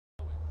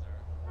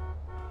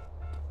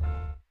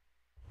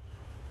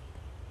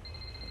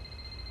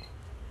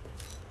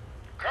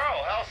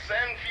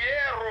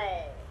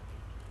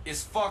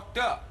is fucked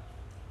up.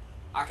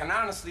 I can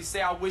honestly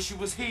say I wish you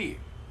was here.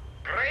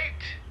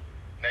 Great!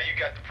 Now you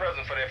got the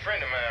present for that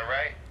friend of mine,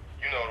 right?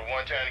 You know, the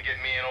one trying to get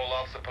me and old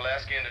Officer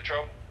Pulaski into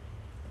trouble?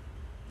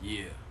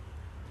 Yeah.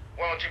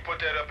 Why don't you put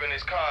that up in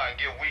his car and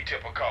give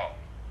Wee-Tip a call?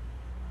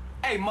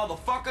 Hey,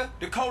 motherfucker,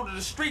 the code of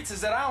the streets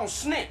is that I don't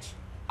snitch.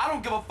 I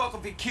don't give a fuck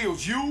if it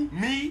kills you,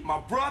 me, my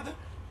brother.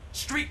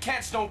 Street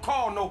cats don't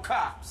call no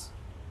cops.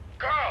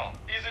 Carl,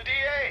 he's a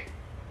DA.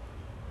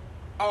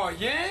 Oh,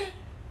 yeah?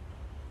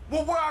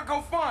 Well, where I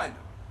go find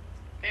him?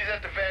 He's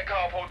at the Van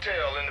Calp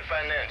Hotel in the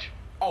Financial.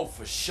 Oh,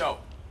 for sure.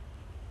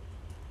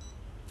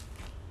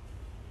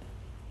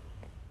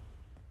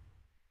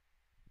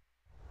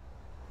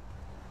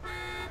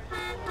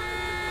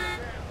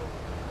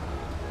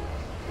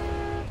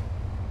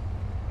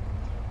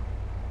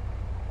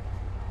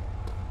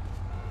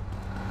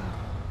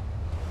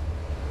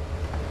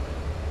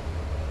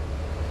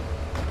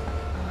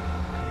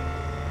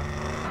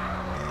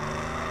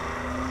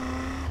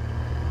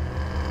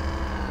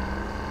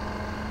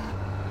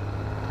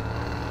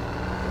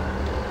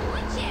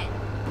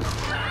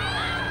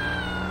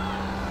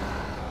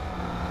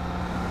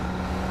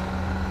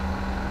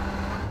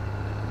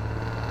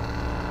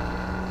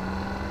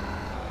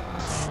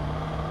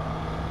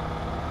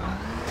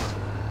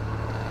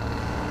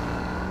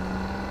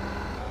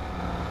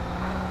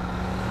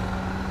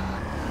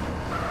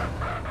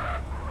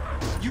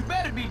 You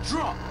better be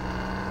drunk.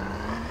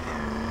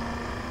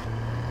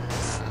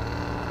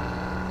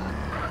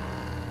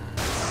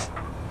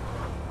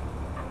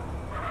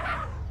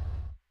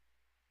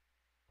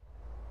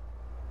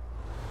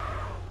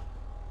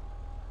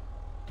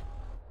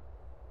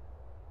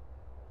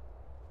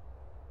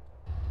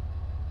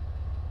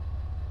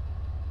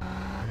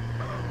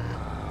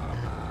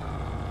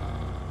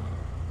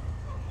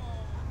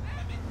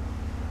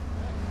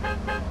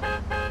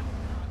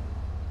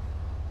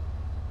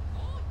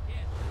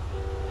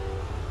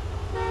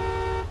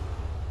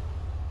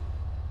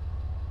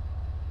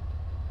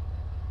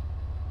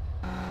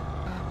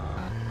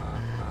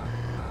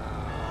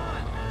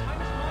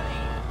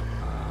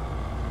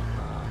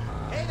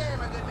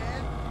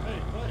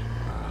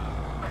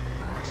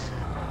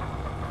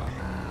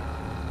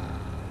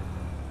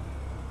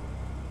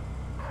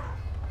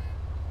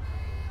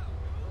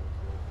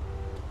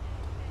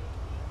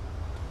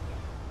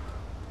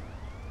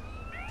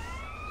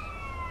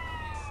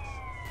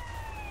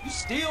 You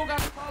still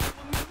got a problem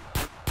with me?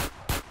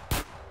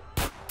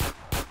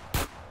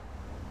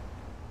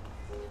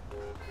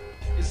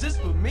 Is this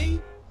for me?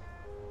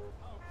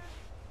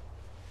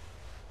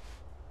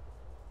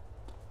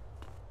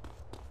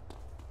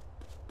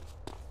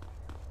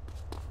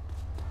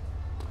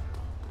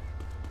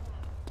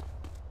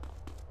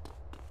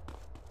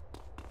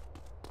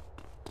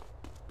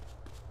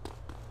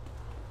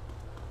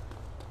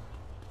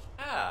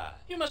 Ah,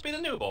 you must be the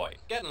new boy.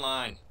 Get in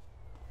line.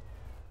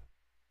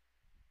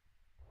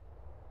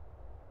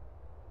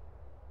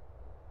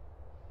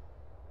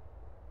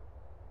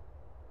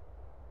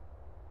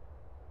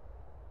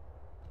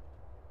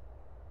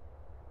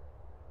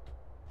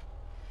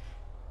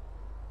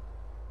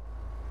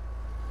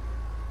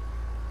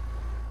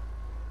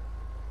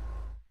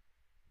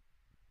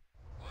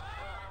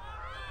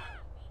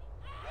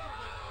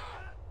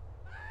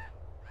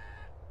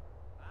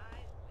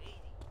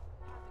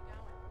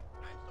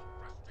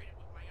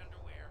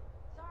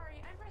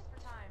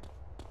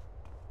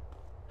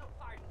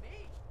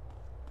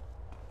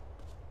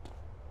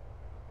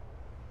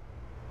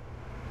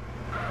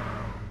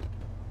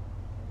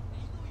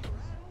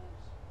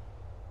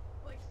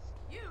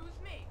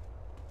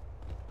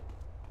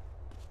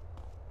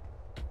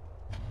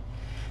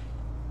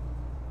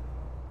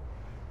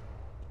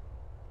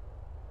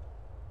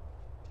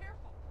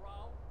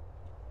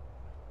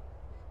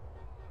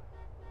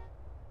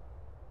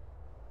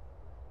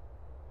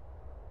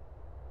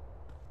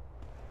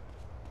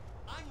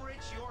 I'm rich,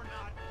 you're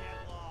not.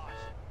 Get lost.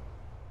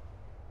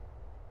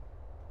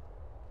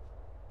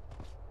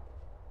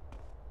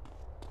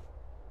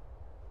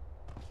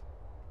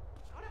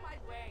 Out of my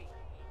way.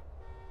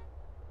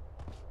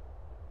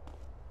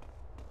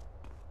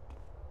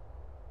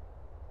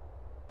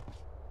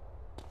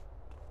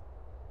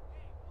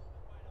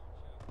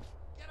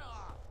 Get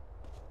off.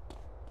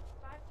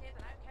 5 kids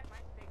and I've kept mine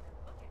bigger.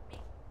 Look at me.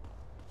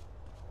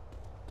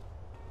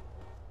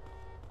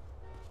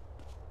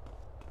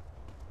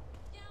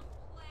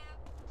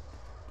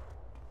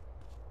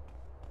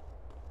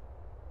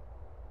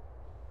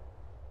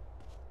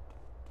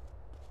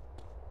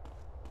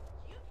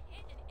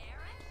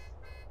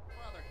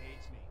 Father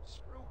hates me.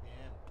 Screw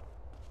him.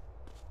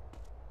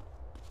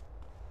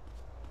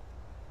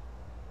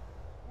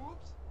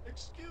 Whoops.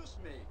 Excuse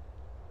me.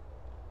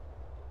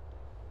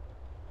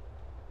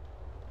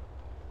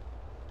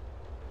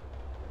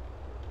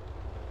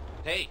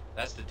 Hey,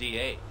 that's the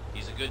DA.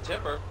 He's a good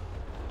tipper.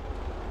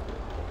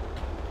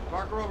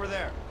 Park her over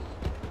there.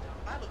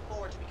 I look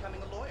forward to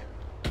becoming a lawyer.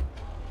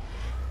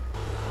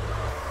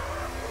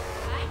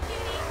 Hi,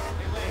 cutie.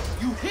 Hey, Liz.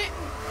 You hit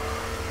me!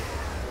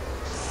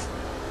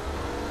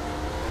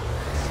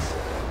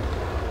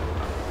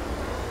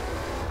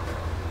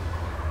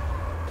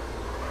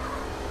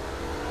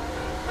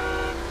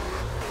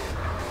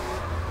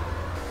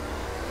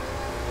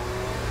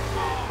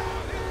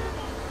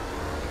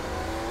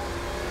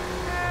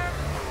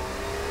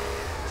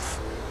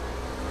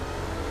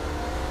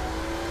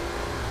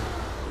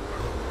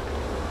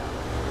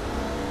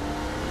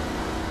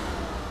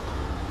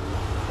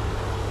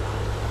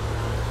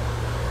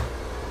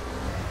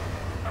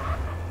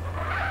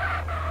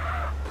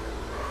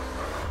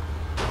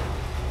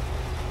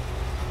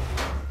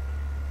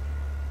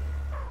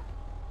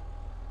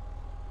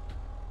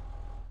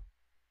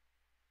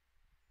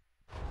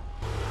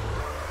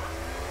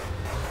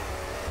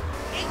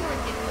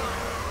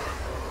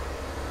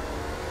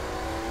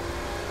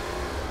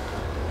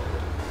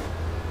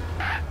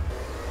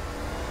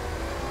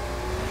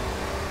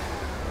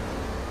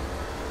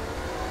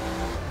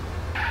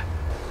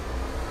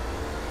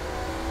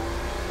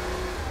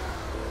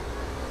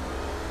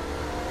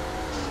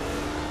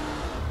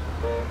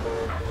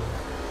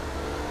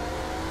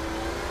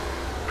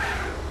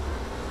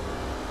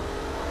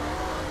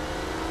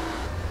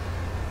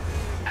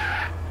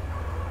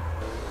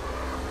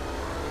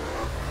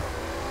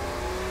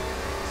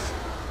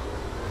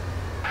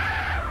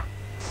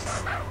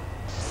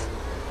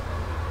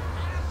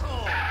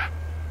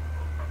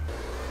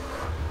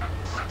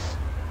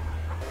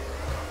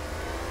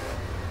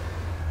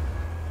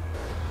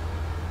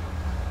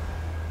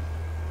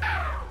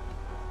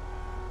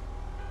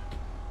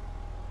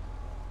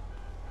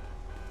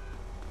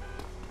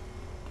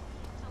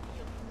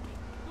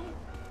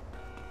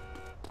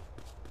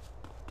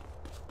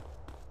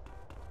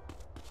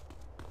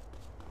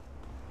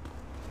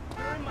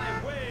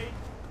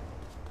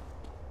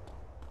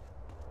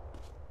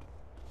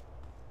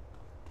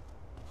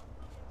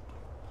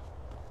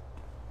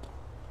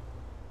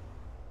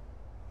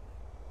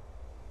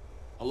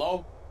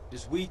 Hello?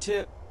 This weed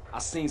tip? I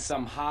seen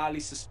something highly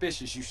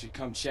suspicious you should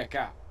come check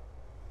out.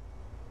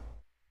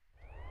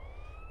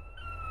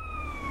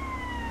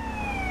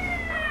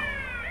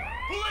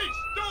 Police,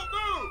 don't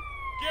move!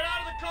 Get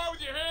out of the car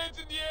with your hands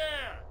in the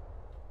air!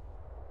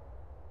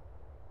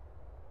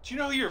 Do you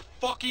know who you're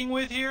fucking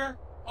with here?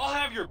 I'll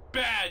have your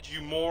badge,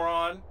 you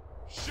moron.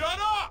 Shut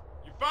up!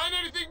 You find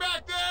anything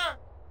back there?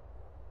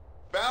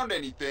 Found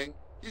anything?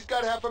 He's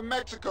got half of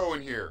Mexico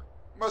in here.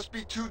 Must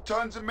be 2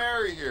 tons of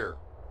Mary here.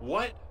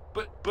 What?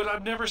 But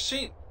I've never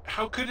seen.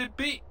 How could it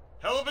be?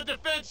 Hell of a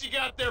defense you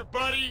got there,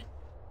 buddy!